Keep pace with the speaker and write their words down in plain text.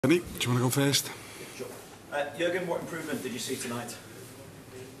Benny, do you want to go first? Sure. Jurgen, what improvement did you see tonight?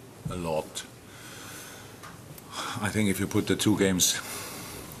 A lot. I think if you put the two games,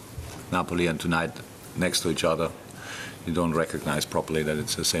 Napoli and tonight, next to each other, you don't recognize properly that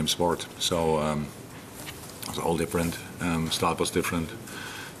it's the same sport. So it's all different. Start was different,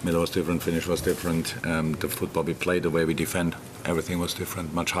 middle was different, finish was different. The football we played, the way we defend, everything was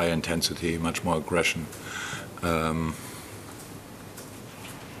different. Much higher intensity, much more aggression.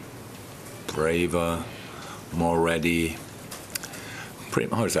 Braver, more ready. Pretty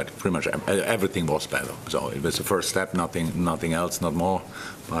much everything was better. So it was the first step, nothing else, not more,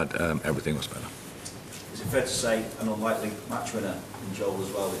 but everything was better. Is it fair to say an unlikely match winner in Joel as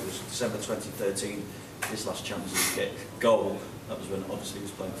well? It was December 2013, his last Champions League goal. That was when obviously he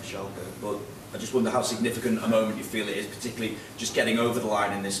was playing for Schalke. But I just wonder how significant a moment you feel it is, particularly just getting over the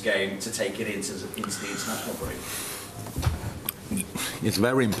line in this game to take it into the international break. It's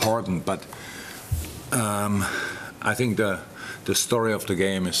very important, but I think the story of the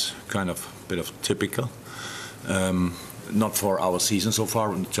game is kind of a bit of typical. Not for our season so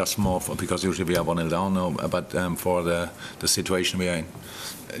far, just more because usually we are 1-0 down now, but for the situation we are in.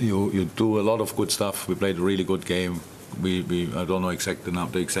 You do a lot of good stuff. We played a really good game. I don't know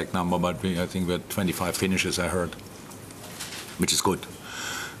the exact number, but I think we had 25 finishes, I heard, which is good.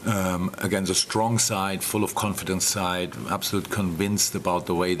 Against a strong side, full of confidence side, absolutely convinced about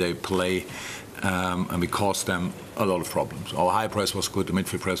the way they play, and we caused them a lot of problems. Our high press was good, the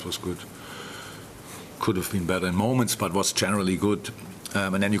midfield press was good. Could have been better in moments, but was generally good.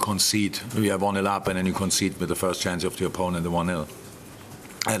 And then you concede. We are 1-0 up, and then you concede with the first chance of the opponent, the 1-0,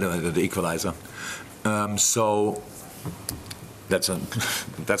 the equalizer. So that's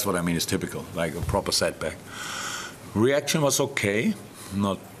what I mean is typical, like a proper setback. Reaction was okay,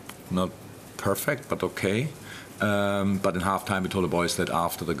 not perfect, but okay. But in halftime, we told the boys that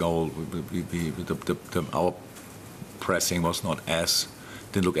after the goal, our pressing was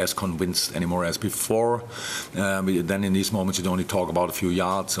didn't look as convinced anymore as before. Then in these moments, you don't only talk about a few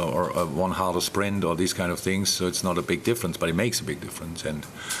yards or one harder sprint or these kind of things. So it's not a big difference, but it makes a big difference. And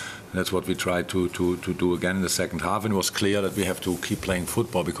that's what we tried to do again in the second half. And it was clear that we have to keep playing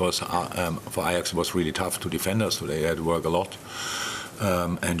football because for Ajax it was really tough to defend us today. They had to work a lot.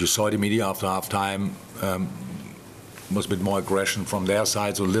 And you saw it immediately after half-time. Was a bit more aggression from their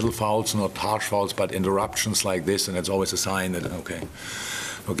side, so little fouls, not harsh fouls, but interruptions like this, and it's always a sign that, okay,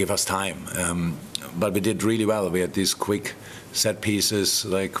 will give us time. But we did really well. We had these quick set pieces,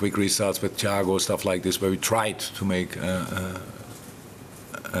 like quick restarts with Thiago, stuff like this, where we tried to make an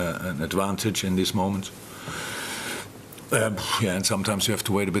advantage in these moments. And sometimes you have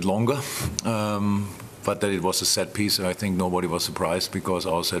to wait a bit longer. But that it was a set piece, I think nobody was surprised because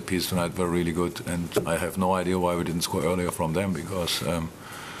our set piece tonight were really good, and I have no idea why we didn't score earlier from them because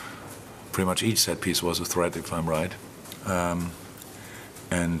pretty much each set piece was a threat, if I'm right.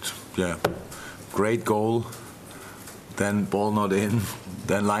 And yeah, great goal. Then ball not in.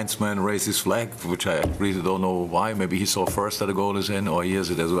 Then linesman raised his flag, which I really don't know why. Maybe he saw first that the goal is in, or he has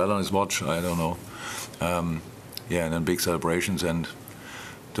it as well on his watch. I don't know. Yeah, and then big celebrations, and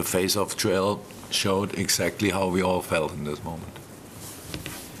the face of Joel showed exactly how we all felt in this moment.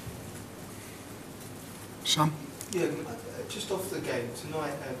 Sam? Yeah, just off the game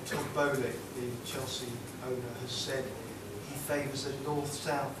tonight, Todd Bowley, the Chelsea owner, has said he favours a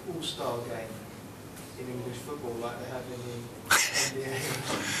North-South all-star game in English football like they have in the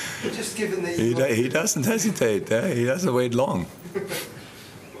NBA. Just given that he doesn't hesitate. He doesn't wait long.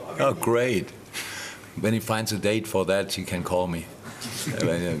 Oh, great! When he finds a date for that, he can call me.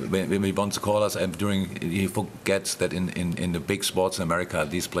 When he wants to call us, he forgets that in the big sports in America,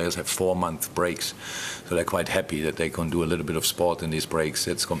 these players have 4-month breaks, so they're quite happy that they can do a little bit of sport in these breaks.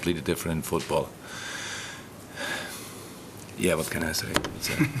 It's completely different in football. Yeah, what can I say?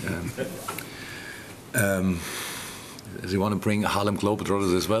 Does he want to bring Harlem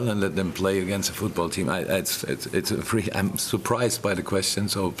Globetrotters as well and let them play against a football team? I'm surprised by the question,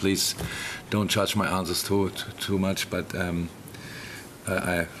 so please don't judge my answers too much, but.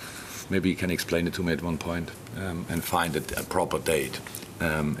 Maybe you can explain it to me at one point and find a proper date.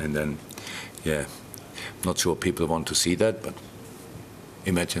 And then, yeah, not sure people want to see that, but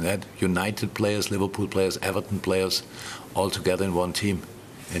imagine that. United players, Liverpool players, Everton players, all together in one team.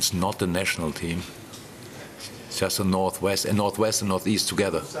 It's not the national team. It's just a Northwest and Northeast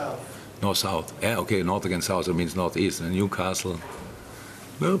together. North-South. Yeah, okay, North against South, it means Northeast. And Newcastle,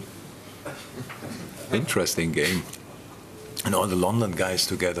 well, interesting game. And all the London guys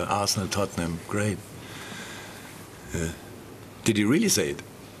together, Arsenal, Tottenham, great. Did he really say it?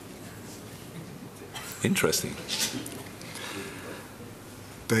 Interesting.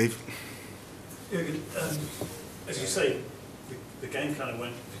 Dave. Jurgen, as you say, the game kind of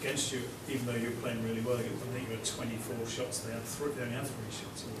went against you, even though you were playing really well. I think you had 24 shots. They only had 3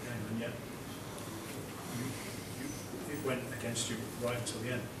 shots all game, and yet it went against you right until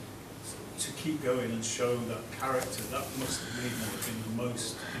the end. To keep going and show that character, that must have been the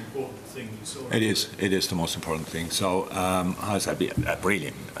most important thing you saw. It is the most important thing. So, as I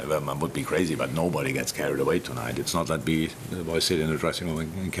really, I would be crazy, but nobody gets carried away tonight. It's not that the boys sit in the dressing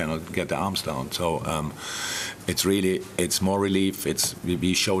room and cannot get their arms down. So, it's more relief.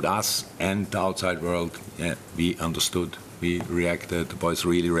 We showed us and the outside world, we understood. We reacted. The boys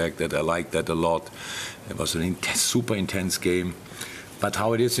really reacted. I liked that a lot. It was a super intense game. But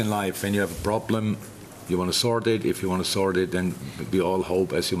how it is in life, when you have a problem, you want to sort it. If you want to sort it, then we all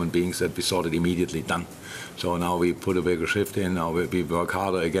hope as human beings that we sort it immediately, done. So now we put a bigger shift in, now we work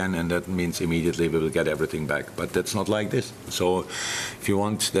harder again, and that means immediately we will get everything back. But that's not like this. So if you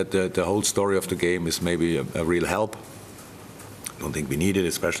want that the whole story of the game is maybe a real help, I don't think we need it,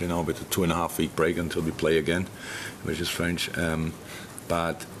 especially now with the 2.5 week break until we play again, which is strange.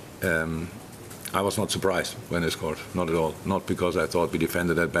 I was not surprised when they scored, not at all. Not because I thought we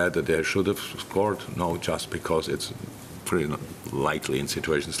defended that bad that they should have scored, no, just because it's pretty likely in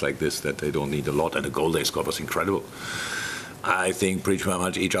situations like this that they don't need a lot, and the goal they scored was incredible. I think pretty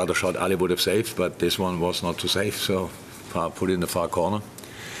much each other shot Ali would have saved, but this one was not too safe, so put it in the far corner.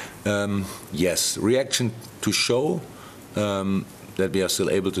 Yes, reaction to show that we are still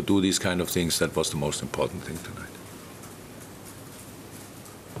able to do these kind of things, that was the most important thing tonight.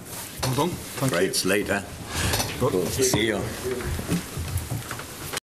 Well done. Thank you. Great, it's late, huh? Good. See you.